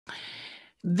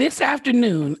This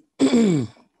afternoon,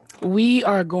 we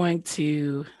are going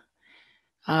to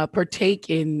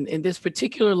partake in this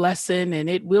particular lesson, and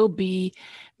it will be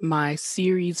my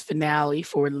series finale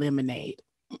for Lemonade.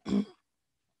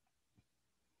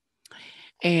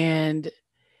 And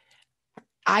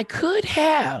I could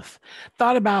have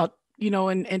thought about,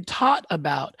 and taught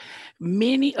about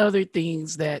many other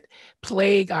things that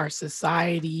plague our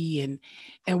society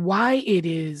and why it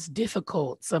is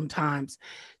difficult sometimes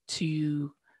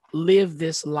to live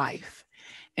this life.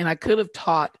 And I could have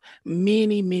taught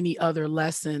many, many other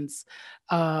lessons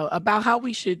about how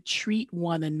we should treat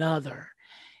one another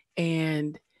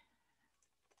and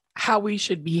how we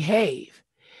should behave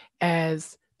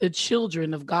as the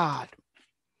children of God.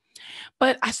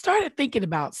 But I started thinking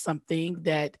about something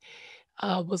that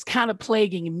was kind of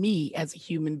plaguing me as a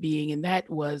human being, and that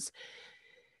was,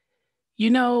 you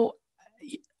know,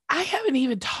 I haven't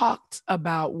even talked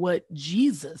about what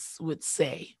Jesus would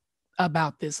say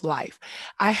about this life.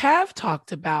 I have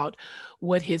talked about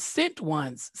what his sent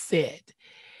ones said,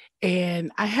 and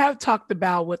I have talked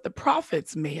about what the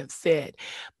prophets may have said,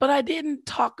 but I didn't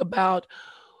talk about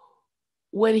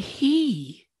what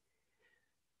he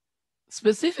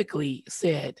specifically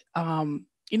said.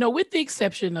 With the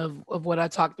exception of what I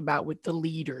talked about with the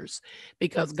leaders,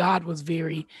 because God was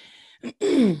very,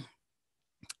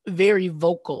 very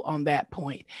vocal on that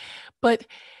point. But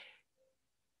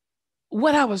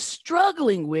what I was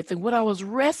struggling with and what I was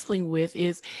wrestling with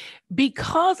is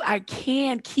because I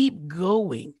can keep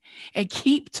going and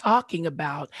keep talking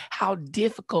about how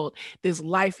difficult this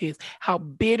life is, how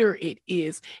bitter it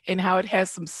is, and how it has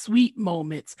some sweet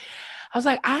moments. I was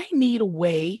like, I need a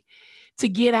way to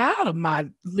get out of my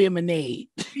lemonade.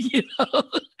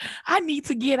 I need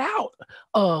to get out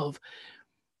of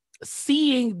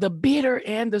seeing the bitter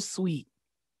and the sweet,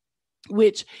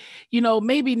 which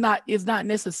maybe not is not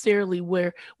necessarily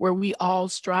where we all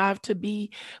strive to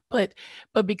be, but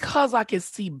because I can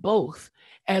see both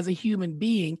as a human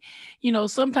being,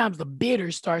 sometimes the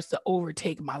bitter starts to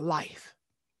overtake my life.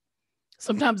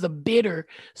 Sometimes the bitter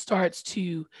starts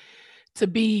to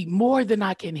be more than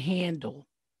I can handle,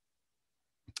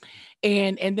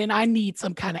 and then I need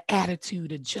some kind of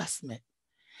attitude adjustment.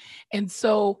 And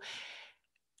so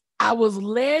I was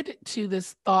led to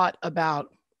this thought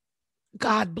about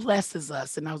God blesses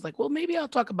us. And I was like, well, maybe I'll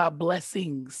talk about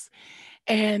blessings.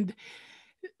 And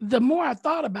the more I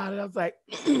thought about it, I was like,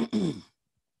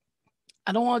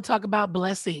 I don't want to talk about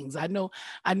blessings. I know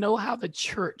how the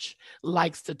church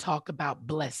likes to talk about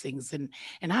blessings, and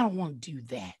I don't want to do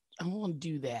that. I don't want to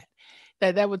do that.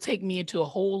 That would take me into a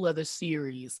whole other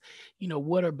series.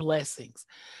 What are blessings?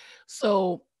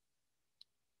 So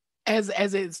as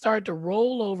it started to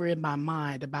roll over in my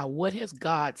mind about what has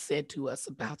God said to us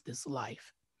about this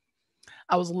life,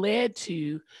 I was led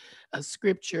to a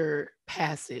scripture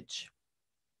passage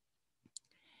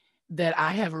that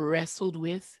I have wrestled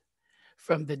with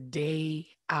from the day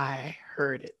I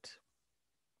heard it.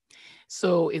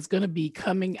 So it's going to be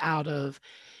coming out of,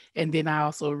 and then I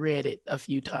also read it a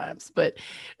few times, but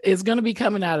it's going to be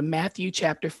coming out of Matthew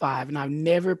chapter 5. And I've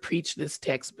never preached this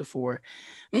text before,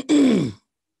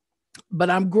 but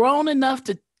I'm grown enough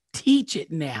to teach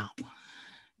it now.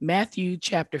 Matthew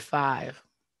chapter 5.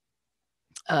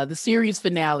 The series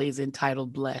finale is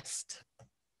entitled Blessed.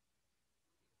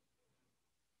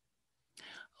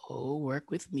 Oh, work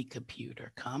with me,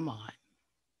 computer. Come on.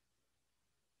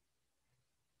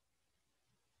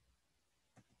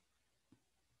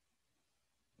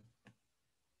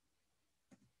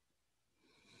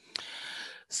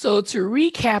 So to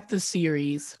recap the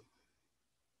series,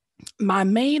 my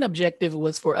main objective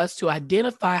was for us to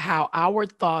identify how our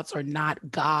thoughts are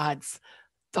not God's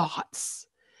thoughts.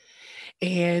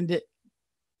 And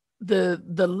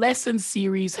the lesson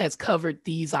series has covered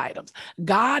these items.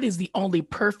 God is the only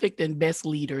perfect and best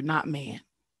leader, not man.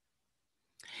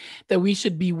 That we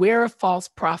should beware of false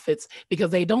prophets because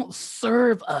they don't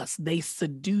serve us, they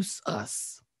seduce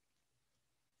us.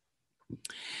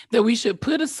 That we should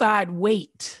put aside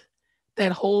weight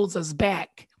that holds us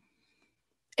back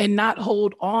and not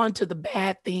hold on to the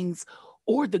bad things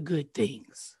or the good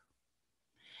things.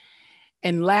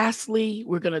 And lastly,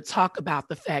 we're going to talk about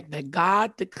the fact that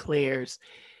God declares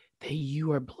that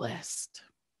you are blessed.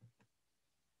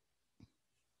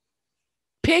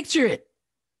 Picture it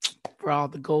for all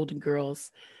the Golden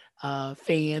Girls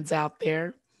fans out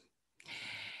there.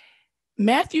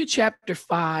 Matthew chapter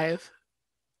 5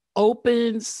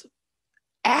 opens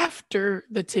after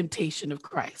the temptation of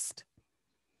Christ.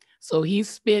 So he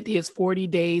spent his 40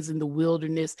 days in the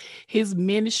wilderness. His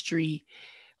ministry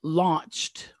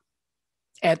launched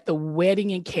at the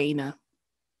wedding in Cana.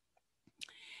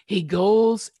 He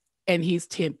goes and he's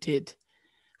tempted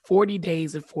 40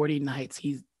 days and 40 nights.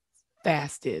 He's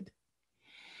fasted.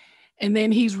 And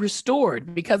then he's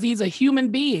restored because he's a human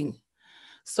being.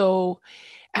 So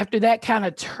after that kind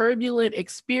of turbulent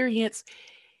experience,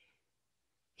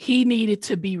 he needed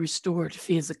to be restored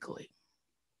physically.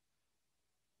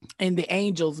 And the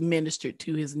angels ministered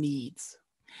to his needs.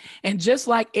 And just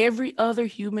like every other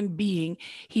human being,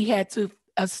 he had to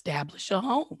establish a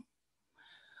home.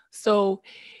 So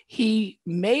he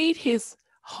made his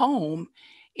home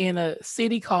in a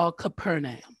city called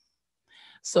Capernaum.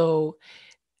 So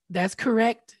that's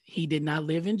correct. He did not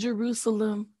live in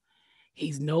Jerusalem.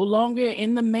 He's no longer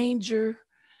in the manger.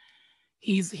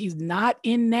 He's not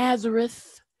in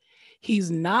Nazareth.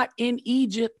 He's not in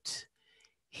Egypt.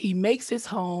 He makes his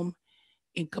home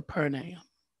in Capernaum.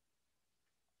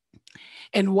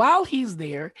 And while he's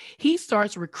there, he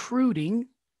starts recruiting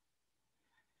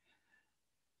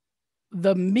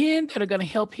the men that are going to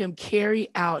help him carry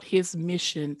out his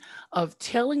mission of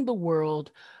telling the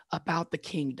world about the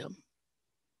kingdom.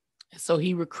 So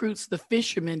he recruits the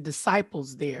fishermen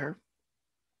disciples there.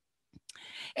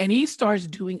 And he starts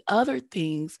doing other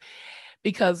things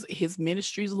because his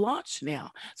ministry's launched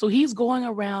now. So he's going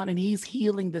around and he's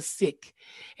healing the sick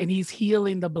and he's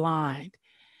healing the blind.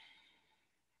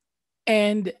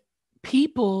 And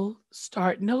people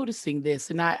start noticing this.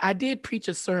 And I did preach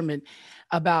a sermon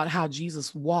about how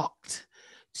Jesus walked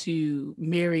to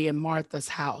Mary and Martha's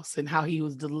house and how he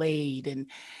was delayed. And,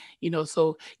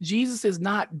 so Jesus is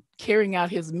not carrying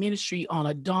out his ministry on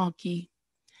a donkey.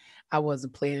 I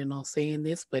wasn't planning on saying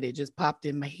this, but it just popped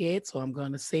in my head, so I'm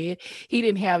going to say it. He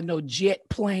didn't have no jet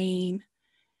plane.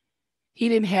 He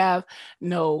didn't have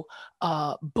no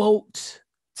boat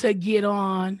to get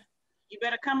on. You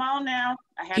better come on now.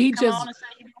 I had to come on and say,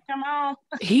 you better come on.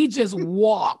 He just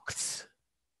walked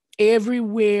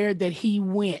everywhere that he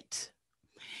went.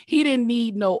 He didn't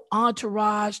need no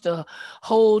entourage to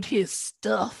hold his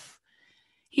stuff.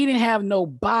 He didn't have no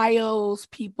bios,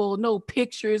 people, no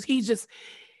pictures. He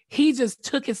just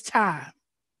took his time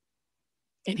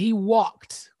and he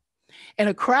walked. And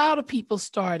a crowd of people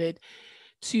started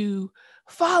to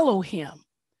follow him.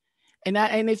 And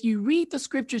if you read the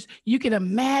scriptures, you can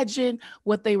imagine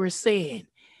what they were saying.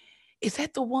 Is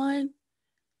that the one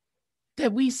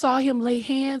that we saw him lay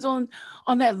hands on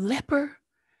that leper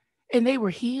and they were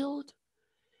healed?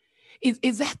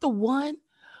 Is that the one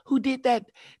who did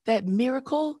that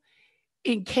miracle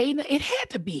in Cana? It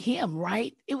had to be him,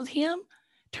 right? It was him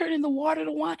turning the water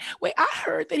to wine. Wait, I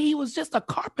heard that he was just a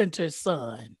carpenter's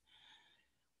son.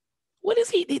 What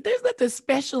is he? There's nothing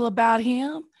special about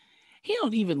him. He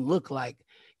don't even look like,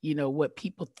 what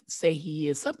people say he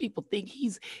is. Some people think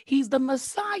he's the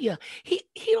Messiah. He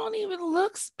don't even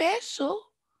look special.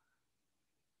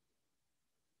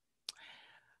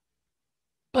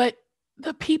 But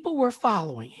the people were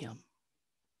following him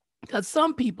because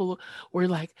some people were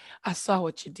like, I saw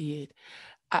what you did.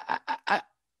 I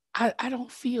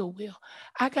don't feel well.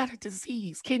 I got a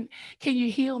disease. Can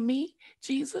you heal me,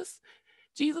 Jesus?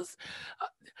 Jesus?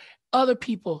 Other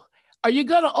people, are you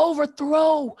going to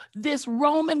overthrow this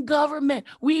Roman government?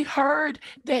 We heard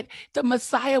that the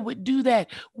Messiah would do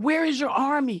that. Where is your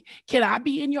army? Can I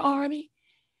be in your army?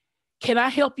 Can I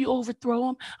help you overthrow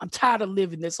them? I'm tired of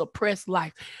living this oppressed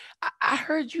life. I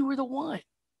heard you were the one.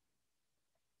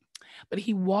 But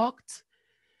he walked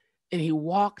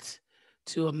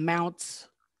to a mount.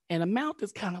 And a mount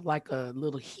is kind of like a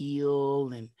little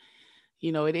hill, and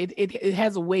it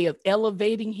has a way of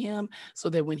elevating him so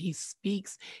that when he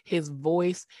speaks, his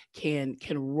voice can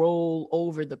roll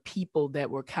over the people that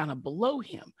were kind of below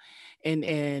him. And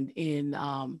in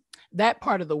that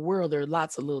part of the world, there are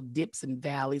lots of little dips and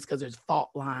valleys because there's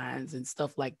fault lines and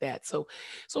stuff like that. So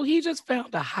he just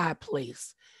found a high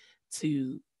place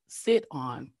to sit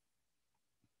on.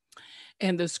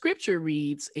 And the scripture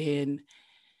reads in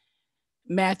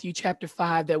Matthew chapter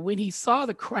 5 that when he saw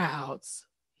the crowds,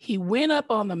 he went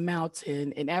up on the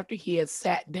mountain, and after he had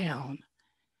sat down,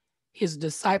 his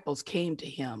disciples came to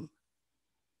him,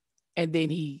 and then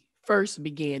he first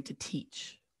began to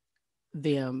teach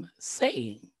them,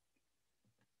 saying,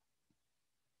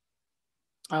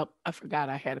 oh, I forgot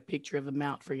I had a picture of a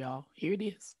mount for y'all. Here it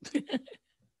is.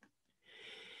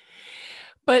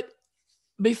 But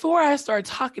before I start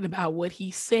talking about what he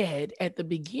said at the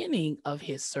beginning of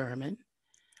his sermon,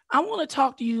 I want to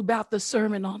talk to you about the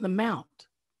Sermon on the Mount.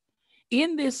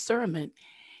 In this sermon,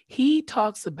 he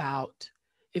talks about,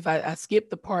 if I skip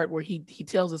the part where he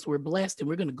tells us we're blessed, and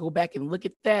we're going to go back and look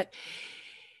at that.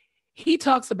 He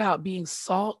talks about being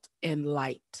salt and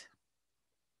light,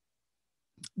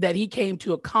 that he came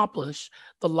to accomplish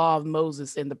the law of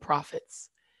Moses and the prophets.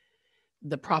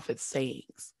 the prophet's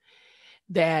sayings,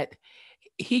 that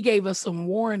he gave us some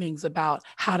warnings about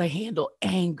how to handle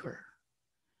anger,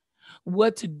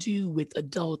 what to do with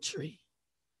adultery,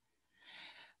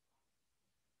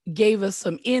 gave us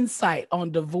some insight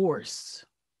on divorce,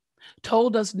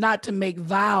 told us not to make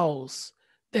vows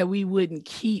that we wouldn't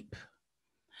keep,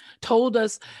 told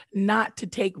us not to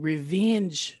take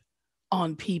revenge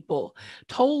on people,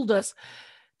 told us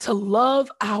to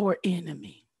love our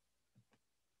enemy.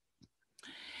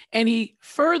 And he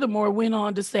furthermore went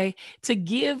on to say to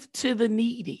give to the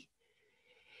needy.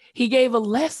 He gave a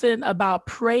lesson about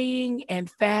praying and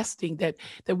fasting, that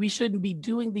we shouldn't be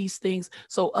doing these things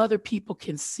so other people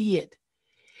can see it.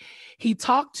 He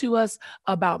talked to us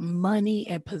about money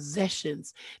and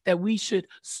possessions, that we should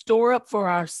store up for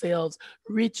ourselves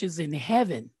riches in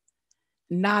heaven,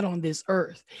 not on this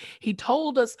earth. He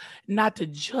told us not to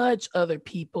judge other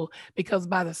people, because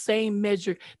by the same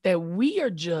measure that we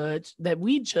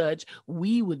judge,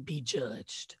 we would be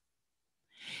judged.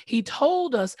 He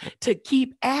told us to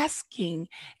keep asking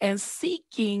and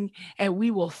seeking, and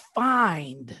we will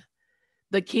find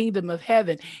the kingdom of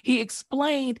heaven. He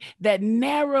explained that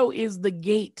narrow is the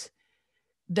gate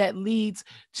that leads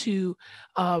to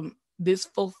this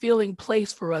fulfilling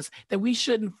place for us, that we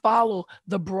shouldn't follow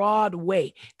the broad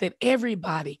way, that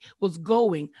everybody was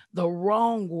going the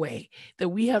wrong way, that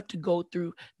we have to go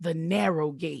through the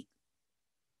narrow gate.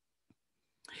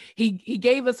 He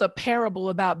gave us a parable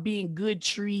about being good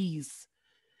trees,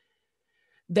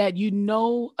 that you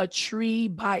know a tree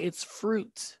by its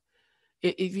fruit.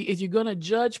 If you're going to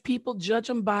judge people, judge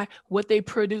them by what they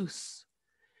produce.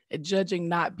 And judging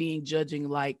not being judging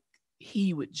like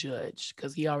he would judge,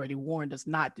 because he already warned us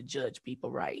not to judge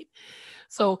people, right?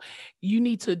 So you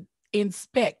need to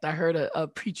inspect. I heard a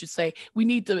preacher say, we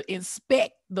need to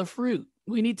inspect the fruit.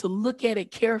 We need to look at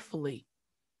it carefully.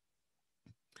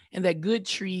 And that good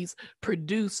trees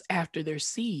produce after their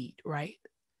seed, right?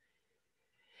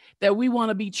 That we want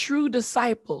to be true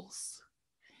disciples.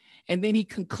 And then he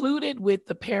concluded with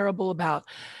the parable about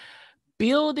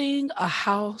building a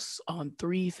house on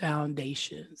 3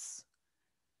 foundations,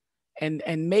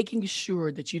 and making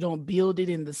sure that you don't build it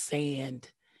in the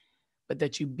sand, but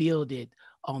that you build it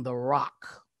on the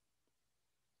rock.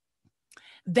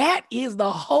 That is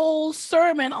the whole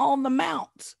Sermon on the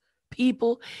Mount,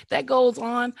 people. That goes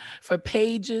on for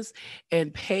pages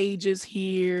and pages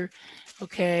here.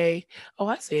 Okay. Oh,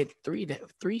 I said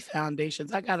three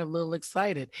foundations. I got a little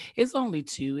excited. It's only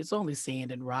 2. It's only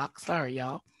sand and rock. Sorry,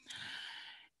 y'all.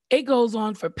 It goes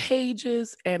on for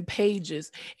pages and pages.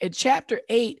 And chapter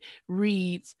 8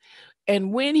 reads,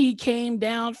 and when he came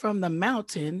down from the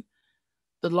mountain,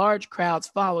 the large crowds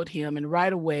followed him, and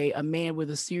right away a man with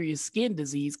a serious skin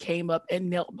disease came up and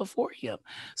knelt before him.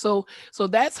 So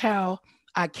that's how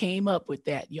I came up with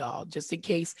that, y'all, just in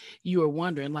case you were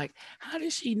wondering, like, how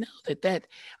does she know that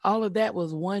all of that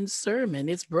was one sermon?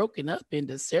 It's broken up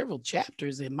into several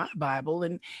chapters in my Bible,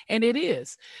 and it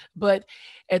is. But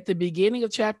at the beginning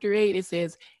of chapter 8, it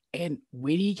says, and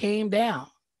when he came down.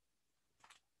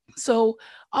 So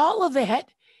all of that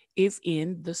is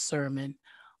in the Sermon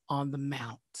on the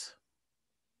Mount.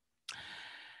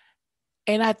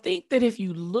 And I think that if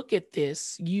you look at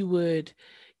this, you would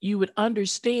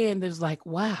understand there's like,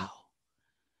 wow,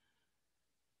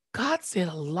 God said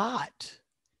a lot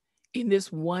in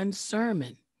this one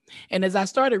sermon. And as I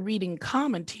started reading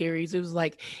commentaries, it was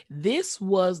like, this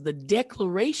was the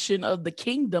declaration of the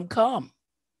kingdom come.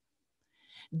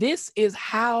 This is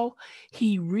how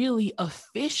he really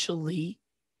officially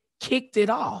kicked it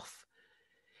off.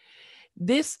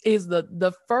 This is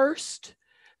the first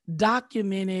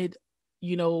documented,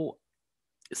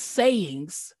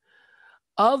 sayings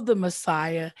of the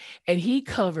Messiah, and he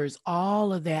covers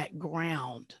all of that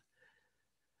ground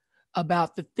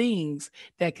about the things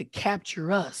that could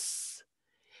capture us,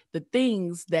 the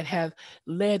things that have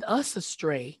led us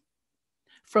astray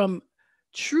from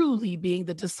truly being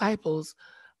the disciples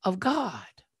of God.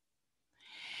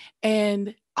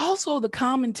 And also the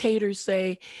commentators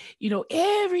say,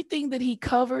 everything that he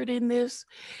covered in this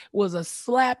was a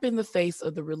slap in the face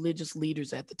of the religious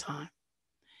leaders at the time.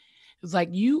 It's like,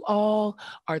 you all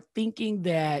are thinking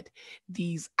that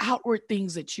these outward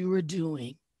things that you are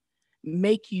doing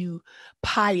make you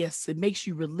pious, it makes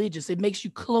you religious, it makes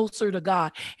you closer to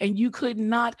God, and you could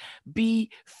not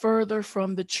be further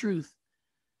from the truth.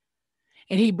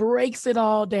 And he breaks it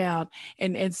all down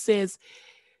and says,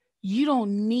 you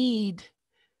don't need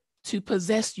to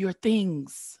possess your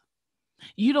things.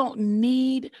 You don't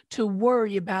need to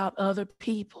worry about other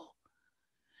people.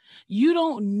 You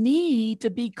don't need to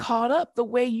be caught up the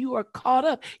way you are caught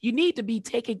up. You need to be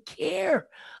taking care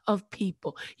of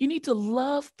people. You need to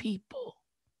love people.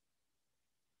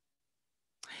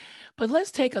 But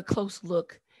let's take a close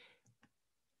look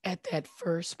at that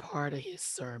first part of his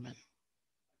sermon.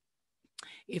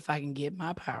 If I can get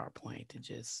my PowerPoint to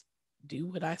just do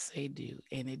what I say do,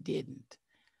 and it didn't.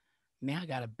 Now I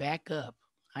got to back up.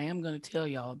 I am going to tell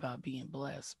y'all about being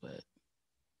blessed, but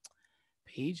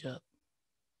page up.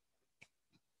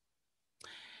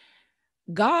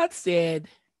 God said,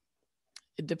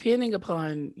 depending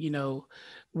upon,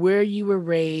 where you were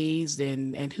raised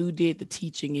and who did the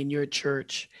teaching in your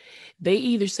church, they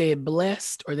either said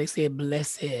blessed or they said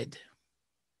blessed.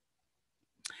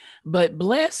 But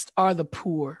blessed are the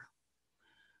poor,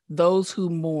 those who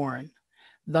mourn,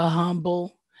 the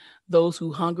humble, those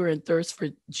who hunger and thirst for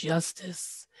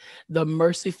justice, the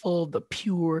merciful, the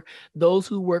pure, those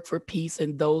who work for peace,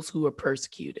 and those who are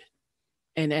persecuted.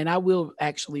 And I will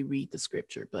actually read the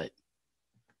scripture, but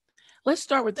let's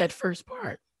start with that first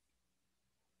part.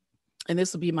 And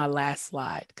this will be my last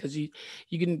slide, because you're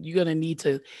going to need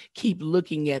to keep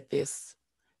looking at this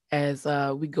as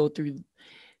we go through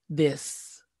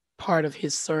this part of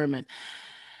his sermon.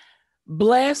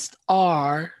 Blessed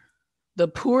are the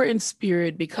poor in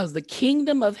spirit, because the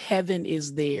kingdom of heaven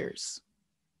is theirs.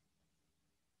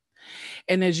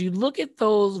 And as you look at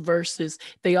those verses,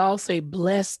 they all say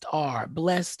blessed are,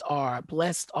 blessed are,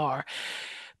 blessed are.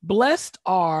 Blessed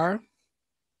are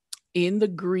in the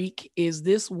Greek is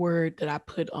this word that I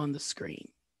put on the screen.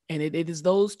 And it is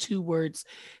those two words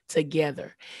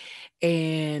together.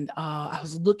 And I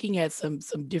was looking at some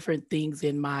different things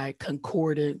in my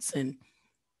concordance, and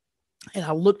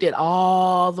I looked at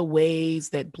all the ways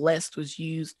that blessed was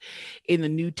used in the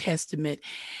New Testament.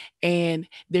 And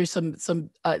there's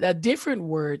a different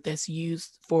word that's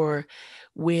used for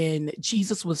when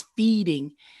Jesus was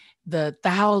feeding the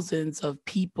thousands of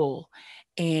people,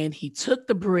 and he took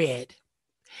the bread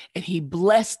and he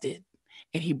blessed it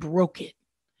and he broke it.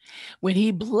 When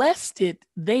he blessed it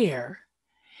there,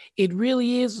 it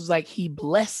really was like he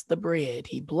blessed the bread.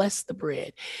 He blessed the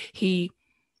bread. He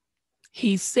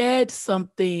said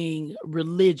something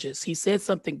religious. He said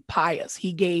something pious.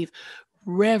 He gave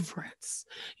reverence.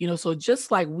 So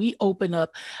just like we open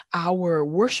up our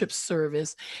worship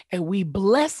service and we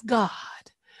bless God,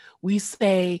 we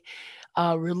say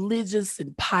religious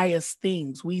and pious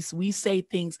things. We say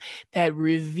things that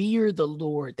revere the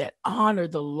Lord, that honor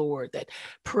the Lord, that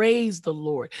praise the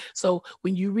Lord. So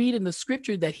when you read in the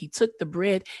scripture that he took the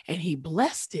bread and he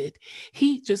blessed it,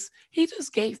 he just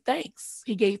gave thanks.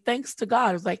 He gave thanks to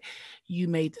God. It was like, you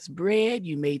made this bread,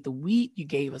 you made the wheat, you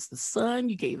gave us the sun,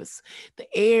 you gave us the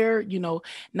air,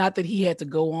 not that he had to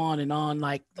go on and on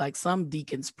like some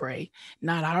deacons pray,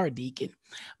 not our deacon,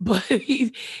 but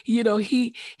he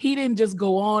didn't just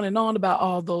go on and on about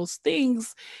all those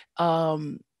things.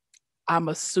 I'm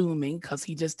assuming, because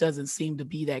he just doesn't seem to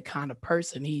be that kind of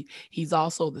person. He's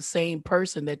also the same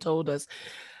person that told us,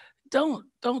 don't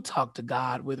talk to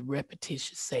God with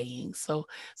repetitious sayings. So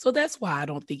that's why I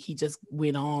don't think he just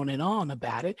went on and on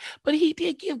about it. But he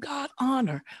did give God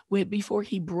honor before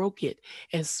he broke it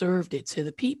and served it to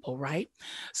the people, right?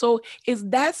 So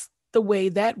that's the way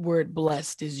that word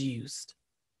blessed is used.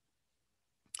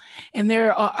 And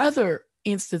there are other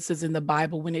instances in the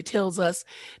Bible when it tells us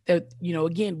that,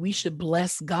 again, we should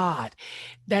bless God.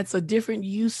 That's a different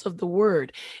use of the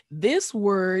word. This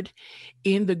word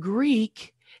in the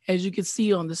Greek, as you can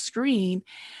see on the screen,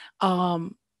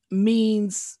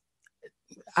 means,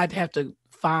 I'd have to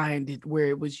find it where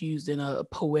it was used in a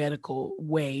poetical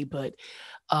way, but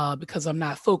because I'm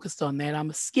not focused on that, I'm going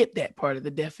to skip that part of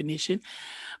the definition.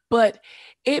 But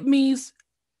it means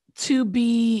to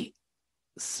be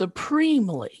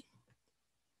supremely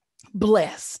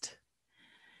blessed.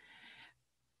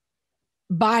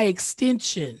 By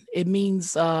extension, it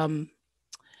means that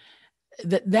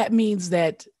means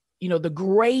that the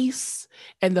grace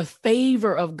and the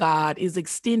favor of God is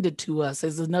extended to us,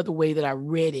 is another way that I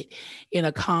read it in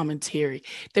a commentary,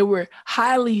 that we're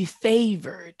highly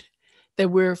favored, that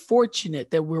we're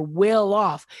fortunate, that we're well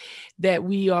off, that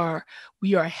we are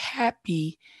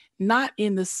happy, not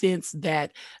in the sense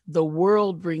that the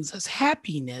world brings us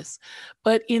happiness,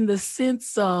 but in the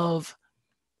sense of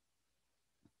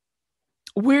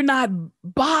we're not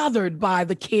bothered by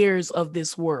the cares of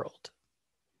this world.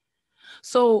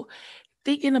 So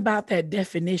thinking about that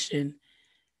definition,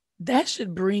 that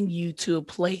should bring you to a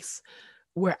place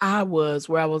where I was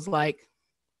like,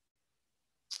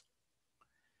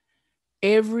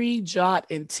 Every jot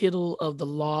and tittle of the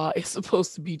law is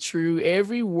supposed to be true.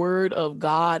 Every word of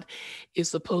God is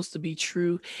supposed to be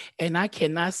true. And I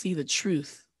cannot see the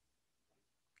truth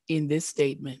in this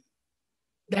statement.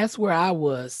 That's where I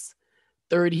was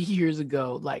 30 years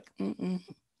ago. Like,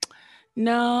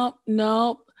 no,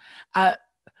 no.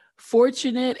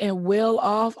 Fortunate and well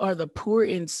off are the poor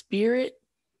in spirit.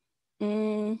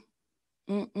 No.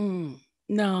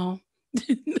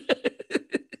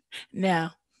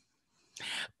 Now,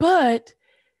 but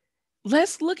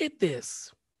let's look at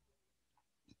this.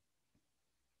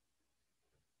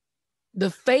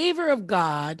 The favor of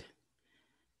God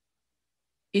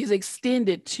is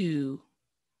extended to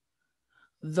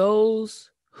those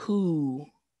who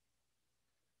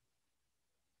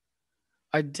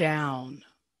are down,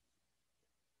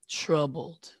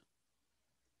 troubled,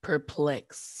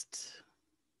 perplexed,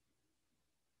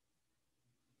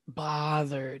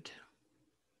 bothered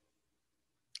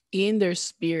in their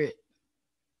spirit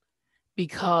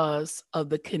because of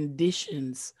the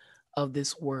conditions of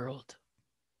this world.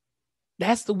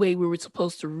 That's the way we were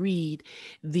supposed to read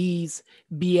these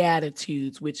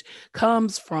Beatitudes, which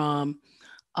comes from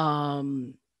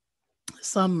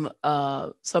some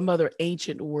other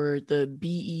ancient word. The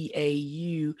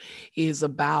Beau is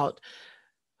about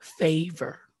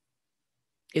favor.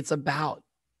 It's about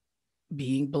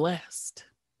being blessed.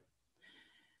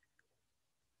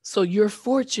 So you're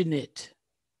fortunate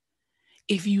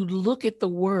if you look at the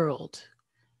world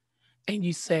and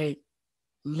you say,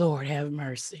 Lord, have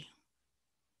mercy.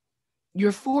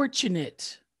 You're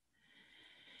fortunate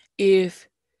if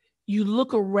you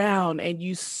look around and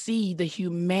you see the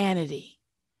humanity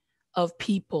of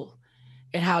people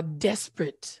and how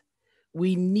desperate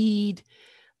we need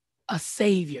a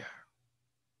savior.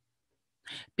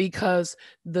 Because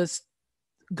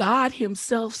God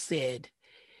himself said,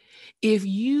 if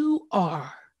you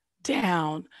are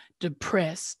down,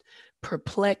 depressed,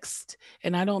 perplexed,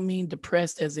 and I don't mean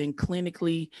depressed as in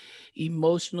clinically,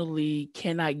 emotionally,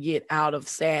 cannot get out of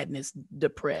sadness,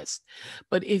 depressed.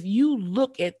 But if you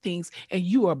look at things and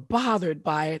you are bothered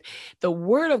by it, the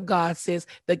word of God says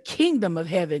the kingdom of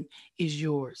heaven is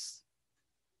yours.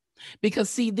 Because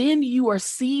see, then you are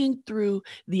seeing through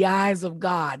the eyes of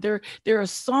God. There are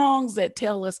songs that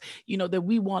tell us, that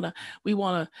we want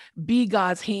to be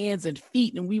God's hands and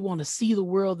feet, and we want to see the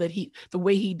world the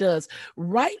way he does.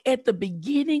 Right at the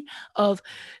beginning of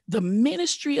the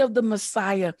ministry of the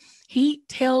Messiah, he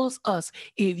tells us,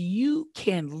 if you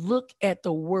can look at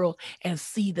the world and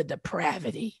see the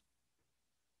depravity,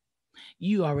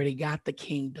 you already got the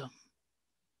kingdom.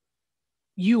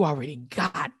 You already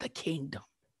got the kingdom.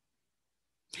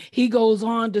 He goes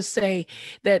on to say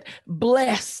that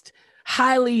blessed,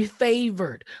 highly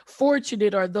favored,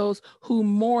 fortunate are those who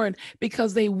mourn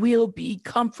because they will be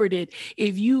comforted.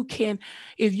 If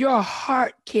your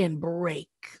heart can break,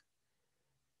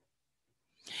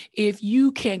 if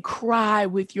you can cry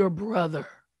with your brother,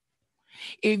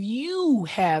 if you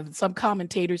have, some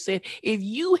commentators said, if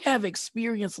you have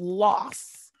experienced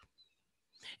loss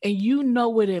and you know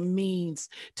what it means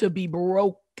to be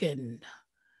broken,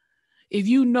 if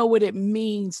you know what it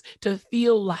means to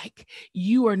feel like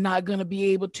you are not going to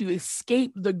be able to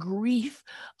escape the grief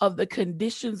of the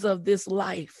conditions of this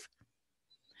life,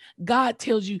 God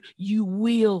tells you, you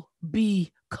will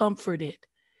be comforted.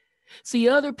 See,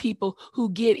 other people who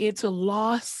get into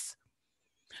loss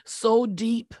so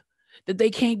deep that they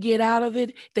can't get out of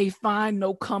it, they find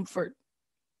no comfort.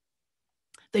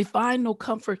 They find no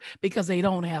comfort because they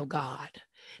don't have God.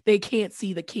 They can't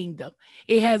see the kingdom.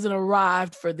 It hasn't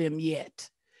arrived for them yet.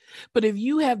 But if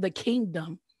you have the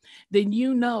kingdom, then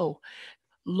you know,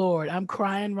 Lord, I'm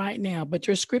crying right now. But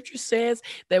your scripture says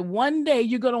that one day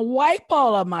you're going to wipe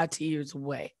all of my tears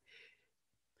away.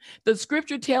 The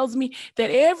scripture tells me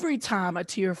that every time a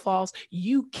tear falls,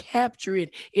 you capture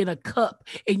it in a cup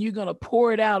and you're going to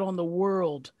pour it out on the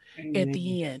world. Amen. At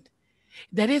the end.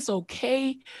 That it's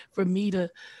okay for me to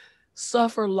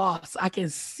suffer loss. I can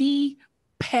see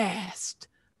past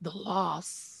the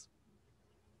loss.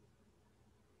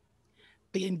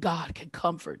 Then God can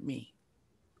comfort me.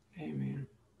 Amen.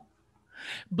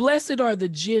 Blessed are the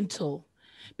gentle,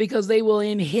 because they will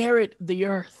inherit the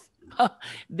earth.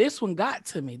 This one got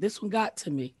to me.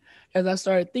 As I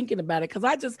started thinking about it, because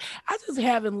I just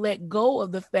haven't let go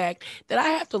of the fact that I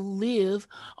have to live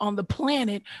on the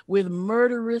planet with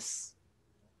murderous,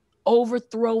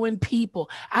 overthrowing people.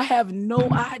 I have no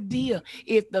idea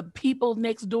if the people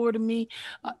next door to me,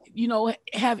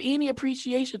 have any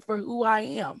appreciation for who I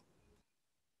am.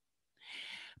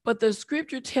 But the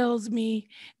scripture tells me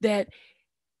that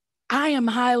I am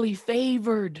highly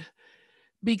favored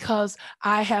because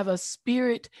I have a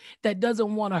spirit that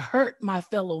doesn't want to hurt my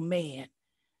fellow man.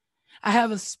 I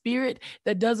have a spirit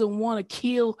that doesn't want to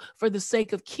kill for the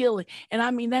sake of killing. And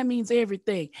I mean, that means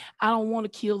everything. I don't want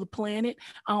to kill the planet.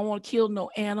 I don't want to kill no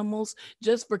animals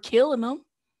just for killing them.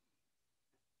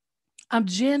 I'm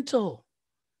gentle.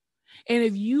 And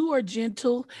if you are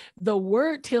gentle, the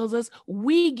word tells us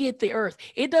we get the earth.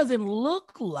 It doesn't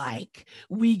look like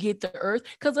we get the earth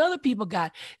because other people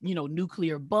got,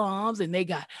 nuclear bombs and they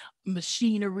got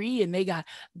machinery and they got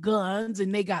guns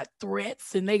and they got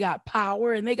threats and they got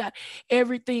power and they got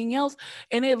everything else.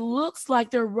 And it looks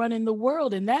like they're running the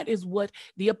world. And that is what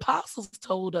the apostles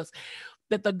told us,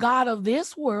 that the God of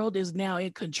this world is now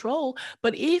in control.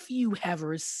 But if you have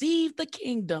received the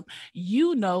kingdom,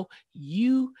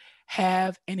 you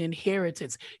have an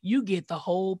inheritance. You get the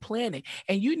whole planet,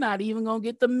 and you're not even going to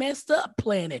get the messed up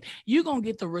planet. You're going to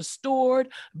get the restored,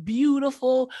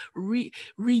 beautiful,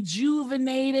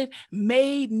 rejuvenated,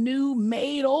 made new,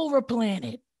 made over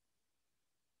planet.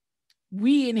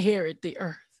 We inherit the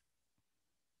earth.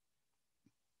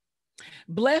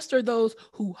 Blessed are those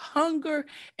who hunger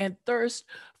and thirst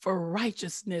for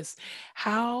righteousness.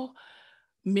 How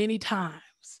many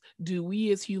times do we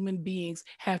as human beings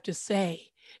have to say,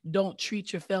 don't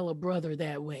treat your fellow brother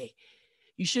that way?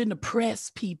 You shouldn't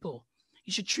oppress people.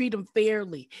 You should treat them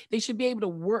fairly. They should be able to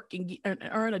work and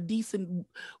earn a decent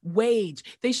wage.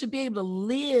 They should be able to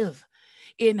live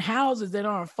in houses that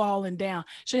aren't falling down,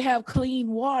 should have clean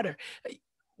water.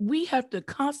 We have to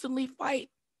constantly fight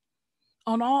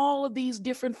on all of these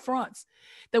different fronts,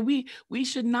 that we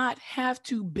should not have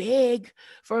to beg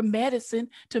for medicine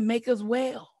to make us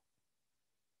well.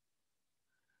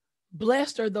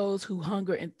 Blessed are those who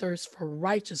hunger and thirst for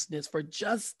righteousness, for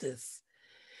justice,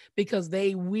 because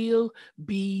they will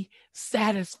be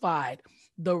satisfied.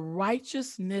 The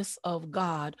righteousness of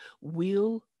God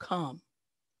will come.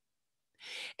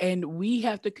 And we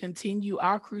have to continue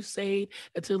our crusade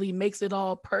until he makes it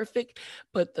all perfect.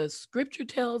 But the scripture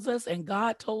tells us, and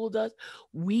God told us,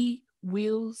 we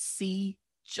will see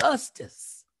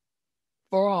justice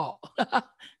for all.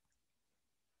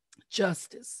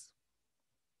 Justice.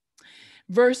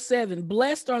 Verse 7,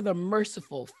 blessed are the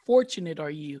merciful, fortunate are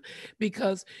you,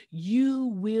 because you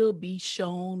will be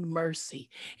shown mercy.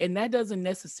 And that doesn't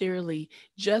necessarily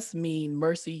just mean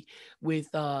mercy with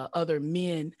other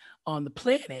men on the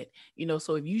planet.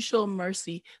 So if you show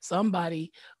mercy,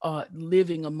 somebody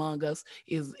living among us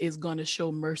is going to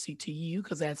show mercy to you,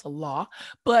 because that's a law.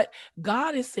 But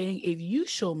God is saying, if you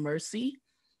show mercy,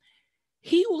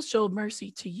 he will show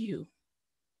mercy to you.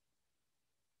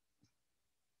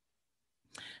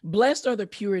 Blessed are the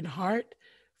pure in heart,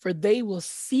 for they will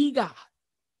see God.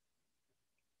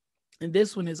 And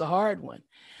this one is a hard one.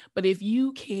 But if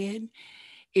you can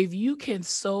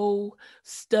so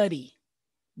study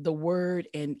the word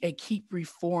and keep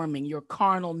reforming your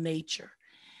carnal nature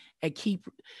and keep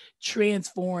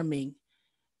transforming,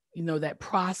 that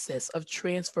process of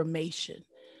transformation,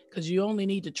 because you only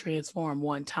need to transform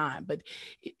one time. But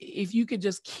if you could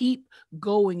just keep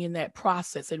going in that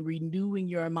process and renewing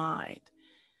your mind,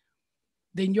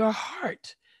 then your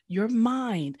heart, your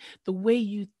mind, the way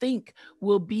you think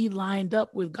will be lined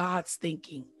up with God's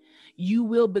thinking. You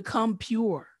will become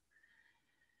pure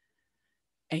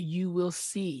and you will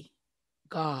see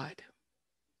God.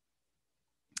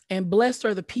 And blessed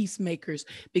are the peacemakers,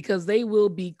 because they will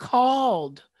be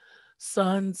called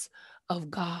sons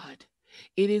of God.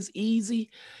 It is easy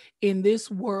in this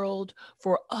world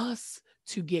for us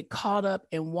to get caught up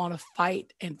and want to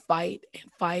fight and fight and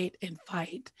fight and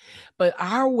fight. But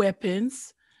our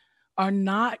weapons are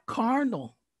not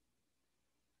carnal.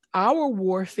 Our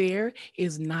warfare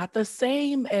is not the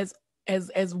same as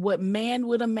what man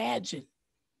would imagine.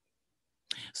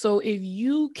 So if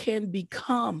you can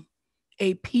become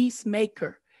a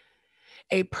peacemaker,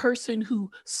 a person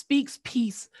who speaks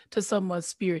peace to someone's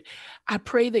spirit, I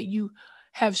pray that you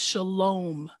have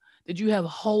shalom, that you have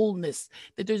wholeness,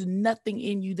 that there's nothing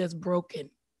in you that's broken.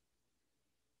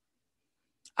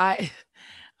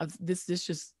 This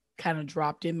just kind of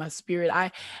dropped in my spirit.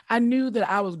 I knew that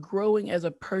I was growing as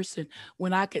a person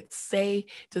when I could say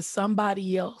to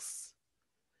somebody else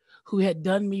who had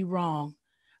done me wrong,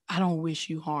 I don't wish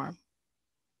you harm.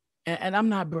 And I'm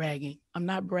not bragging.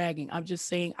 I'm just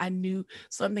saying I knew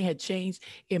something had changed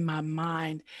in my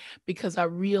mind, because I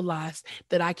realized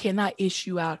that I cannot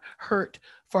issue out hurt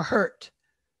for hurt.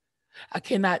 I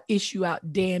cannot issue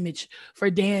out damage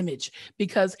for damage,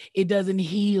 because it doesn't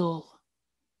heal.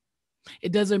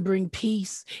 It doesn't bring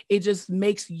peace. It just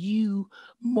makes you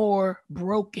more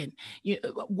broken.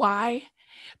 Why?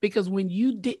 Because when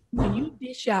you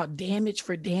dish out damage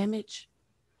for damage,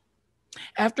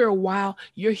 After a while,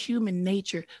 your human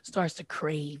nature starts to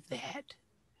crave that.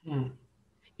 Mm.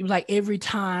 You're like, every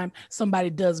time somebody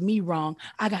does me wrong,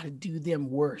 I got to do them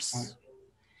Right. worse.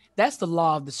 That's the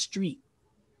law of the street.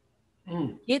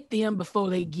 Mm. Get them before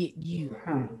they get you.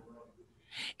 Huh.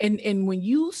 And when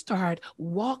you start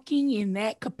walking in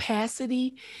that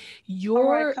capacity, All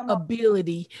right, your come on.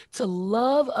 ability to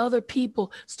love other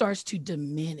people starts to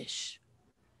diminish.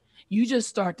 You just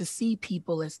start to see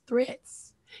people as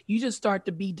threats. You just start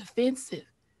to be defensive.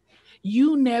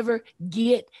 You never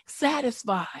get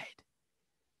satisfied.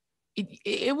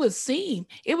 It would seem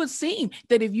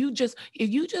that if you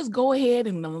just go ahead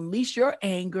and unleash your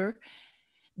anger,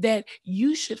 that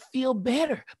you should feel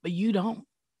better, but you don't.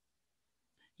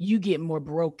 You get more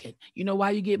broken. You know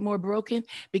why you get more broken?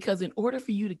 Because in order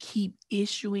for you to keep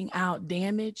issuing out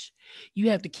damage,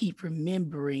 you have to keep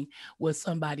remembering what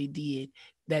somebody did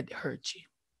that hurt you.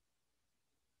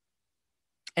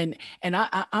 And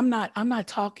I'm not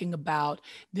talking about,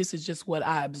 this is just what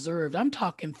I observed. I'm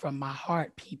talking from my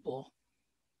heart, people.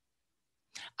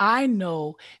 I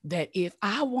know that if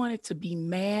I wanted to be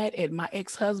mad at my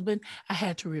ex-husband, I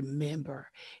had to remember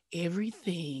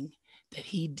everything that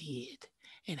he did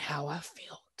and how I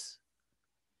felt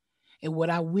and what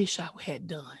I wish I had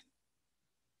done.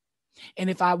 And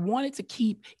if I wanted to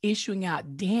keep issuing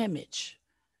out damage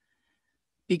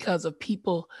because of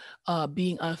people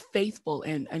being unfaithful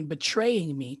and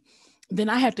betraying me, then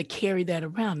I have to carry that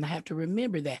around. I have to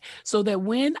remember that, so that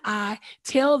when I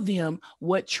tell them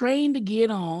what train to get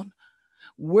on,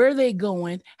 where they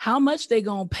going, how much they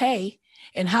gonna pay,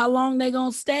 and how long they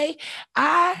gonna stay,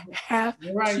 I have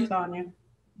You're right, to Tanya.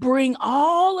 bring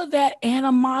all of that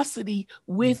animosity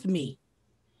with me.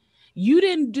 You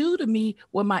didn't do to me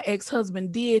what my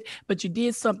ex-husband did, but you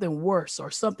did something worse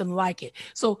or something like it.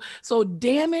 So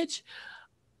damage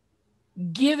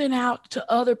given out to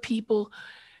other people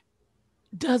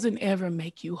doesn't ever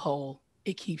make you whole.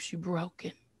 It keeps you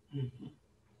broken. Mm-hmm.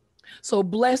 So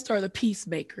blessed are the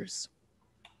peacemakers,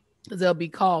 they'll be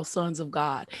called sons of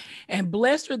God. And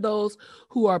blessed are those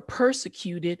who are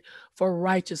persecuted for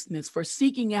righteousness, for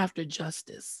seeking after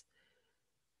justice.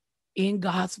 In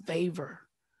God's favor,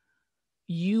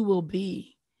 you will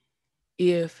be,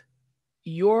 if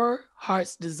your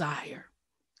heart's desire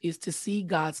is to see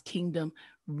God's kingdom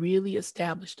really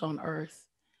established on earth.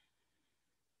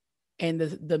 And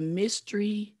the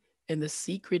mystery and the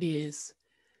secret is,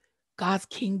 God's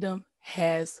kingdom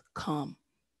has come.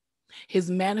 His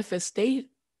manifested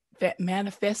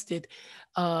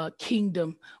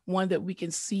kingdom, one that we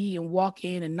can see and walk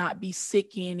in and not be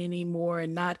sick in anymore,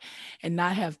 and not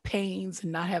have pains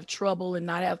and not have trouble and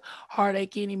not have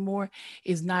heartache anymore,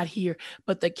 is not here.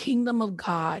 But the kingdom of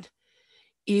God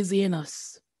is in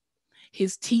us.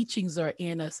 His teachings are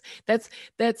in us. That's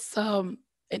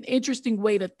an interesting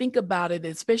way to think about it,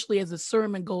 especially as the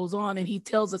sermon goes on and he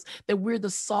tells us that we're the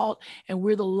salt and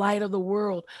we're the light of the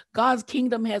world. God's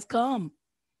kingdom has come.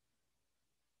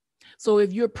 So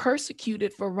if you're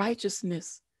persecuted for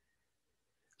righteousness,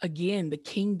 again, the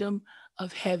kingdom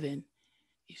of heaven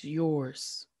is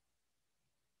yours.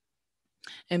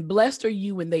 And blessed are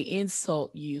you when they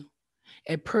insult you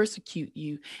and persecute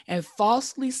you and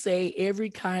falsely say every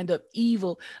kind of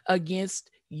evil against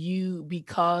you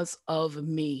because of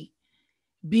me.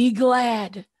 Be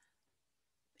glad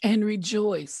and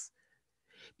rejoice,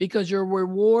 because your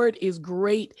reward is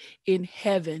great in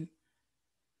heaven.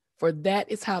 For that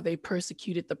is how they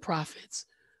persecuted the prophets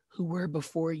who were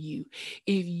before you.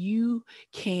 If you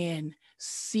can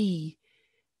see,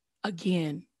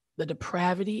 again, the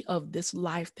depravity of this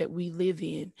life that we live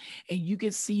in, and you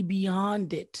can see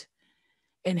beyond it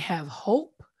and have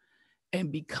hope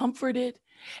and be comforted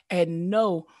and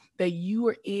know that you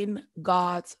are in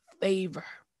God's favor,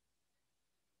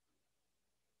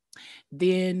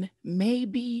 then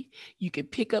maybe you can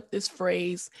pick up this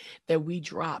phrase that we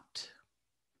dropped,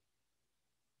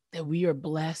 that we are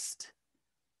blessed,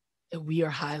 that we are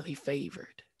highly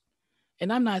favored.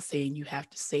 And I'm not saying you have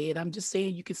to say it. I'm just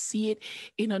saying you can see it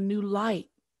in a new light.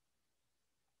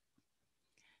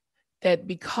 That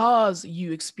because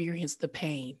you experience the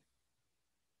pain,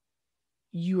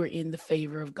 you are in the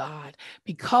favor of God.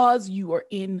 Because you are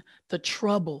in the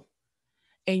trouble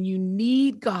and you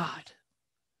need God,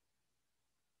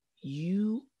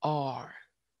 you are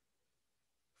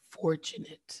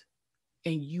fortunate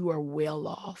and you are well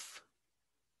off.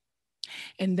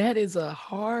 And that is a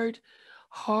hard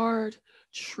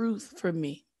truth for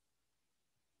me.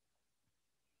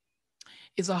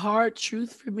 It's a hard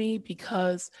truth for me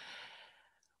because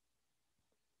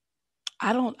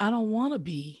I don't want to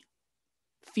be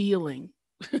feeling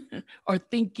or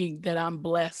thinking that I'm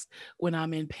blessed when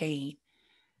I'm in pain.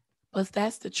 But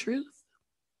that's the truth.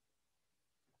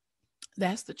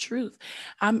 That's the truth.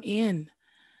 I'm in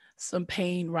some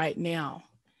pain right now,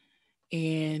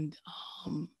 and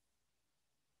um,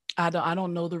 I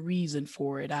don't know the reason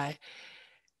for it.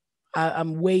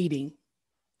 I'm waiting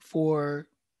for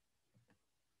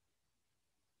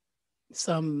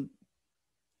some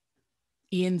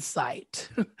insight,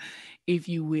 if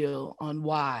you will, on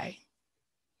why.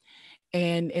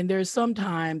 And there's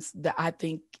sometimes that I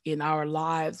think in our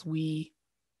lives we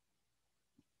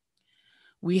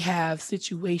have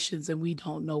situations and we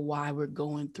don't know why we're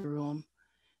going through them,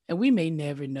 and we may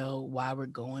never know why we're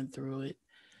going through it.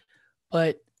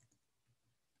 But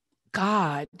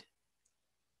God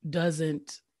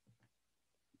doesn't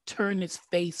turn his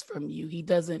face from you. He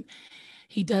doesn't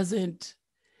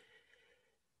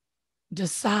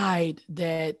decide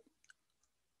that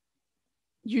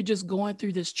you're just going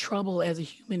through this trouble as a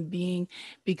human being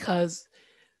because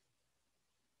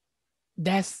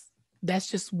that's that's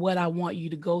just what I want you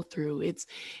to go through. It's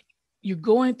you're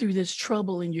going through this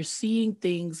trouble and you're seeing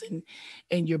things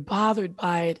and you're bothered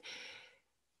by it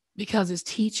because it's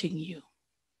teaching you.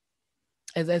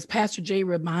 As Pastor Jay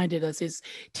reminded us, it's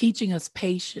teaching us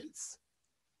patience.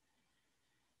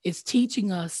 It's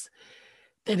teaching us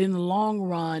that in the long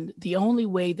run, the only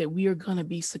way that we are going to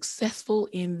be successful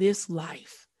in this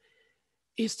life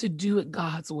is to do it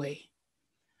God's way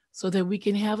so that we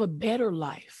can have a better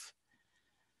life.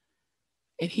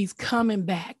 And he's coming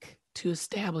back to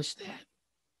establish that.